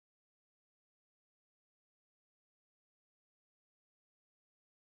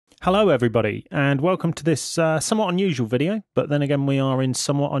Hello everybody, and welcome to this somewhat unusual video, but then again we are in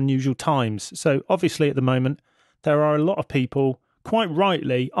somewhat unusual times. So obviously at the moment there are a lot of people, quite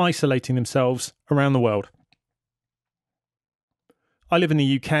rightly, isolating themselves around the world. I live in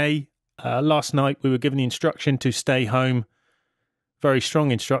the UK. Last night we were given the instruction to stay home. Very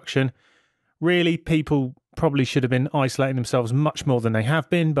strong instruction. Really, people probably should have been isolating themselves much more than they have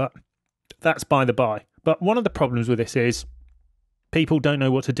been, but that's by the by. But one of the problems with this is people don't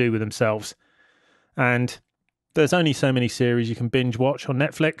know what to do with themselves. And there's only so many series you can binge watch on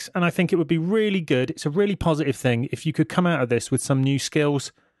Netflix. And I think it would be really good. It's a really positive thing if you could come out of this with some new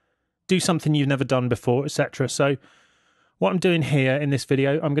skills, do something you've never done before, etc. So what I'm doing here in this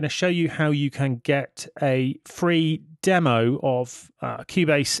video, I'm going to show you how you can get a free demo of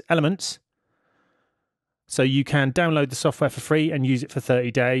Cubase Elements. So you can download the software for free and use it for 30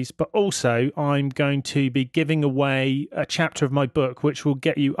 days. But also, I'm going to be giving away a chapter of my book, which will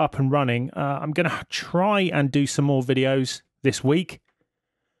get you up and running. I'm going to try and do some more videos this week,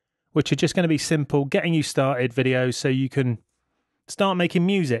 which are just going to be simple, getting you started videos so you can start making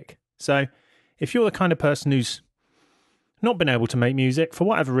music. So if you're the kind of person who's not been able to make music for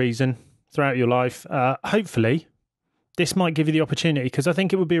whatever reason throughout your life, hopefully this might give you the opportunity, because I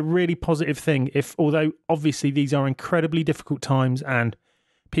think it would be a really positive thing if, although obviously these are incredibly difficult times and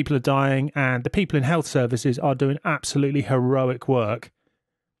people are dying and the people in health services are doing absolutely heroic work,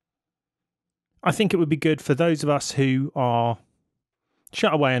 I think it would be good for those of us who are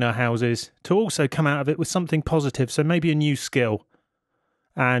shut away in our houses to also come out of it with something positive. So maybe a new skill.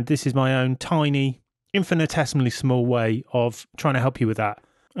 And this is my own tiny, infinitesimally small way of trying to help you with that.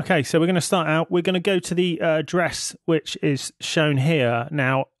 Okay, so we're going to start out. We're going to go to the address which is shown here.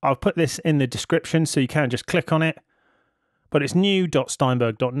 Now, I'll put this in the description so you can just click on it. But it's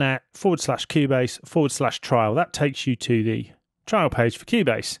new.steinberg.net/Cubase/trial. That takes you to the trial page for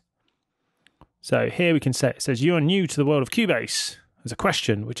Cubase. So here we can say, it says, you are new to the world of Cubase. There's a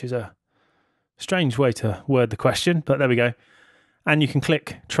question, which is a strange way to word the question, but there we go. And you can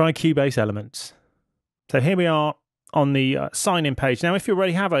click Try Cubase Elements. So here we are on the sign-in page. Now, if you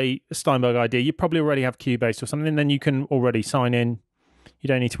already have a Steinberg ID, you probably already have Cubase or something, then you can already sign in. You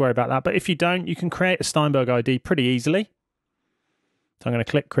don't need to worry about that. But if you don't, you can create a Steinberg ID pretty easily. So I'm going to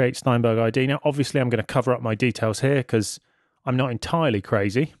click Create Steinberg ID. Now, obviously, I'm going to cover up my details here because I'm not entirely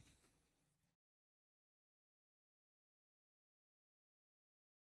crazy.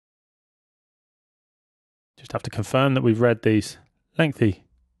 Just have to confirm that we've read these lengthy.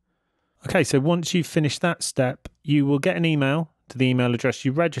 Okay, so once you've finished that step, you will get an email to the email address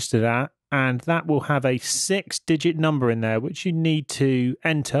you registered at, and that will have a 6-digit number in there, which you need to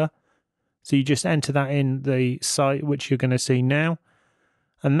enter. So you just enter that in the site, which you're going to see now,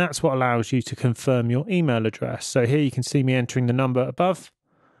 and that's what allows you to confirm your email address. So here you can see me entering the number above,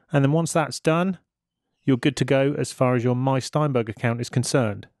 and then once that's done, you're good to go as far as your My Steinberg account is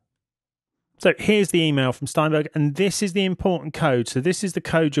concerned. So here's the email from Steinberg, and this is the important code. So this is the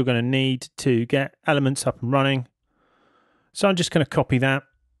code you're going to need to get Elements up and running. So I'm just going to copy that,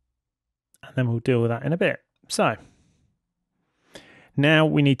 and then we'll deal with that in a bit. So now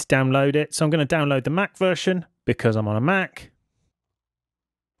we need to download it. So I'm going to download the Mac version because I'm on a Mac.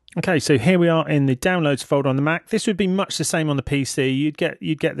 Okay, so here we are in the downloads folder on the Mac. This would be much the same on the PC. You'd get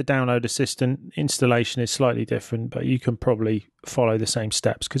the download assistant. Installation is slightly different, but you can probably follow the same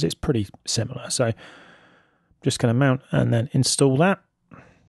steps because it's pretty similar. So I'm just going to mount and then install that.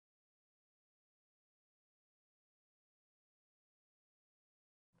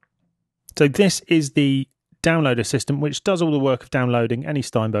 So this is the download assistant, which does all the work of downloading any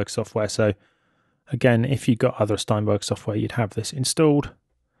Steinberg software. So again, if you've got other Steinberg software, you'd have this installed.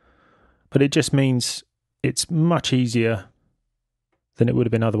 But it just means it's much easier than it would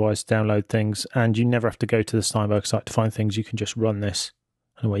have been otherwise to download things, and you never have to go to the Steinberg site to find things. You can just run this,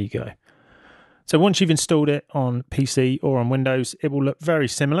 and away you go. So once you've installed it on PC or on Windows, it will look very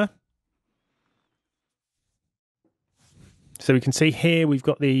similar. So we can see here we've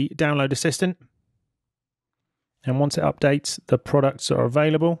got the download assistant, and once it updates, the products are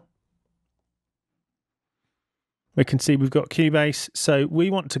available. We can see we've got Cubase, so we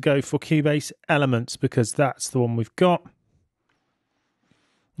want to go for Cubase Elements because that's the one we've got.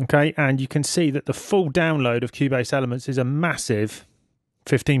 Okay, and you can see that the full download of Cubase Elements is a massive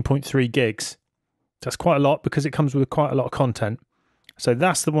 15.3 gigs. That's quite a lot because it comes with quite a lot of content. So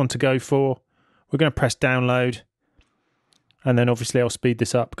that's the one to go for. We're going to press download, and then obviously I'll speed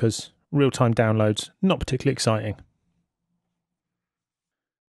this up because real-time downloads, not particularly exciting.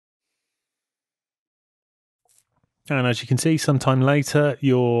 And as you can see, sometime later,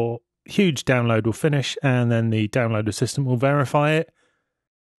 your huge download will finish, and then the download assistant will verify it.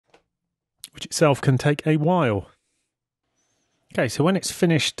 which itself can take a while. Okay, so when it's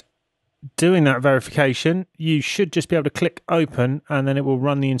finished doing that verification, you should just be able to click open and then it will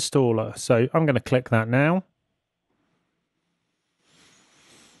run the installer. So I'm going to click that now.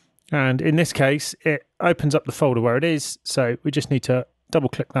 And in this case, it opens up the folder where it is. So we just need to double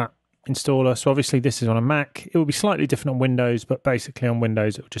click that installer. So obviously this is on a Mac. It will be slightly different on Windows, but basically on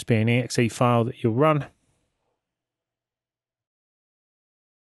Windows, it will just be an exe file that you'll run.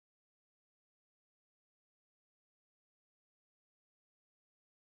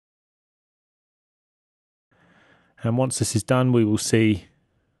 And once this is done, we will see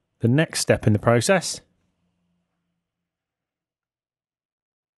the next step in the process.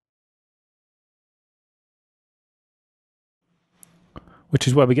 Which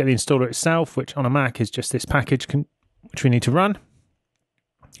is where we get the installer itself, which on a Mac is just this package which we need to run.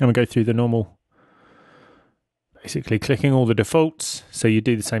 And we go through the normal, basically clicking all the defaults. So you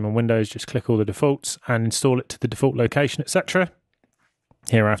do the same on Windows, just click all the defaults and install it to the default location, etc.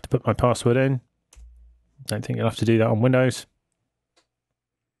 Here I have to put my password in. Don't think you'll have to do that on Windows.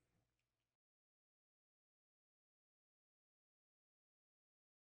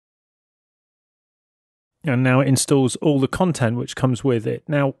 And now it installs all the content which comes with it.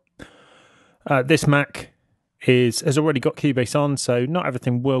 Now, this Mac has already got Cubase on, so not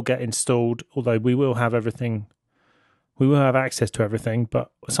everything will get installed, although we will have everything. We will have access to everything,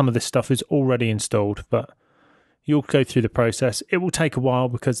 but some of this stuff is already installed. But you'll go through the process. It will take a while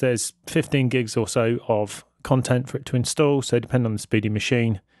because there's 15 gigs or so of content for it to install, so depending on the speedy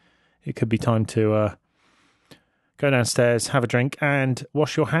machine, it could be time to go downstairs, have a drink, and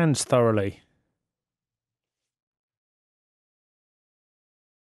wash your hands thoroughly.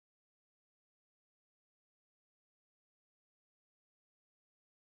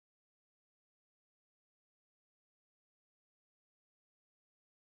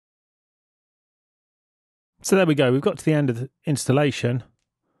 So there we go, we've got to the end of the installation.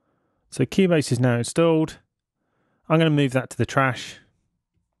 So Cubase is now installed. I'm going to move that to the trash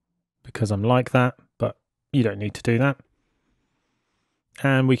because I'm like that, but you don't need to do that.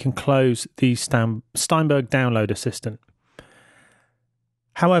 And we can close the Steinberg download assistant.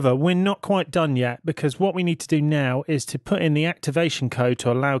 However, we're not quite done yet because what we need to do now is to put in the activation code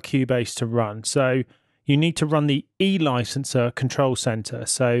to allow Cubase to run. So you need to run the eLicenser control center.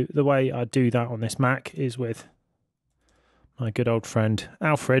 So the way I do that on this Mac is with my good old friend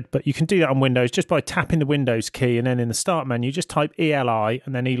Alfred, but you can do that on Windows just by tapping the Windows key, and then in the start menu just type ELI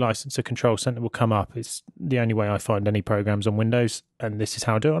and then eLicenser control center will come up. It's the only way I find any programs on Windows, and this is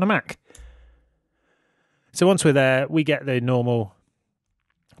how I do it on a Mac. So once we're there, we get the normal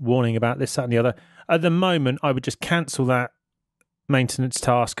warning about this, that and the other. At the moment, I would just cancel that maintenance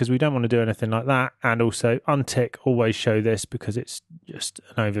task because we don't want to do anything like that, and also untick always show this because it's just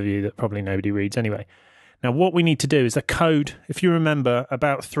an overview that probably nobody reads anyway. Now what we need to do is a code. If you remember,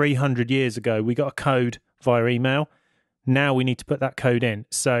 about 300 years ago we got a code via email. Now we need to put that code in.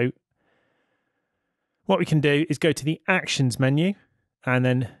 So what we can do is go to the actions menu and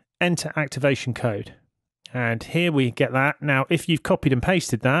then enter activation code, and here we get that. Now if you've copied and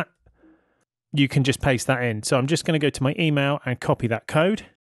pasted that, you can just paste that in. So I'm just going to go to my email and copy that code.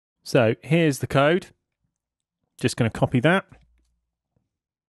 So here's the code. Just going to copy that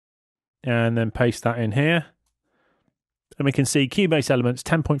and then paste that in here. And we can see Cubase Elements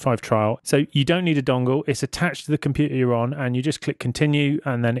 10.5 trial. So you don't need a dongle. It's attached to the computer you're on, and you just click continue,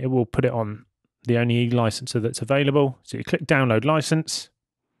 and then it will put it on the only licenser that's available. So you click download license.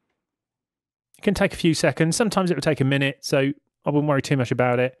 It can take a few seconds. Sometimes it will take a minute, so I wouldn't worry too much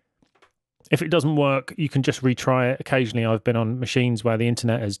about it. If it doesn't work, you can just retry it. Occasionally I've been on machines where the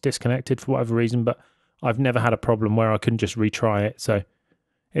internet has disconnected for whatever reason, but I've never had a problem where I couldn't just retry it. So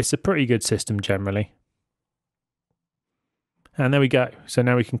it's a pretty good system generally. And there we go. So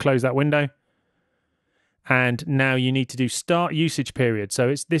now we can close that window. And now you need to do start usage period.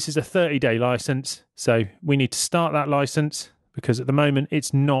 So this is a 30-day license. So we need to start that license because at the moment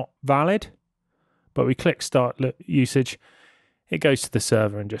it's not valid. But we click start usage. It goes to the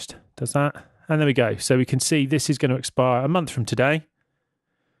server and just does that. And there we go. So we can see this is going to expire a month from today.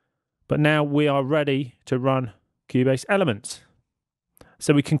 But now we are ready to run Cubase Elements.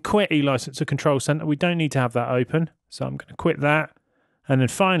 So we can quit eLicenser Control Center. We don't need to have that open. So I'm going to quit that. And then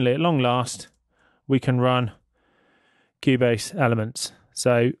finally, at long last, we can run Cubase Elements.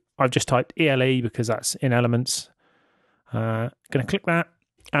 So I've just typed ELE because that's in Elements. Going to click that.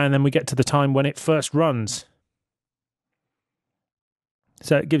 And then we get to the time when it first runs.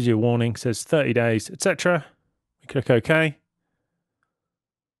 So it gives you a warning, says 30 days, etc. We click OK.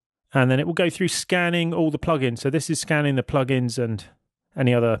 And then it will go through scanning all the plugins. So this is scanning the plugins and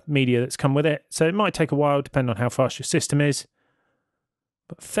any other media that's come with it. So it might take a while, depending on how fast your system is.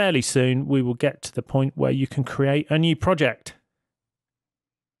 But fairly soon, we will get to the point where you can create a new project.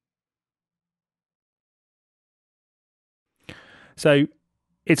 So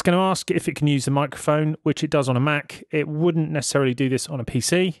it's going to ask if it can use the microphone, which it does on a Mac. It wouldn't necessarily do this on a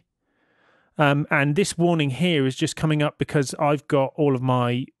PC. And this warning here is just coming up because I've got all of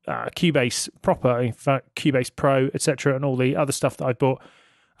my Cubase proper, in fact, Cubase Pro, etc., and all the other stuff that I bought.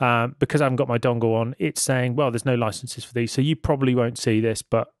 Because I haven't got my dongle on, it's saying, well, there's no licenses for these, so you probably won't see this,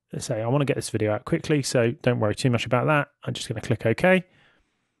 but say I want to get this video out quickly, so don't worry too much about that. I'm just going to click OK.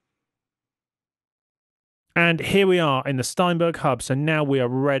 And here we are in the Steinberg hub. So now we are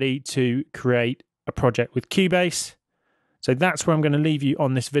ready to create a project with Cubase. So that's where I'm going to leave you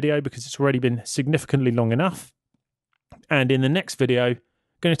on this video because it's already been significantly long enough. And in the next video, I'm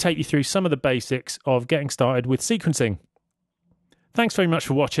going to take you through some of the basics of getting started with sequencing. Thanks very much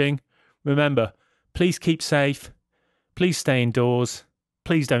for watching. Remember, please keep safe. Please stay indoors.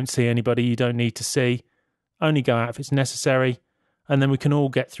 Please don't see anybody you don't need to see. Only go out if it's necessary. And then we can all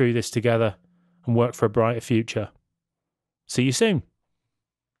get through this together and work for a brighter future. See you soon.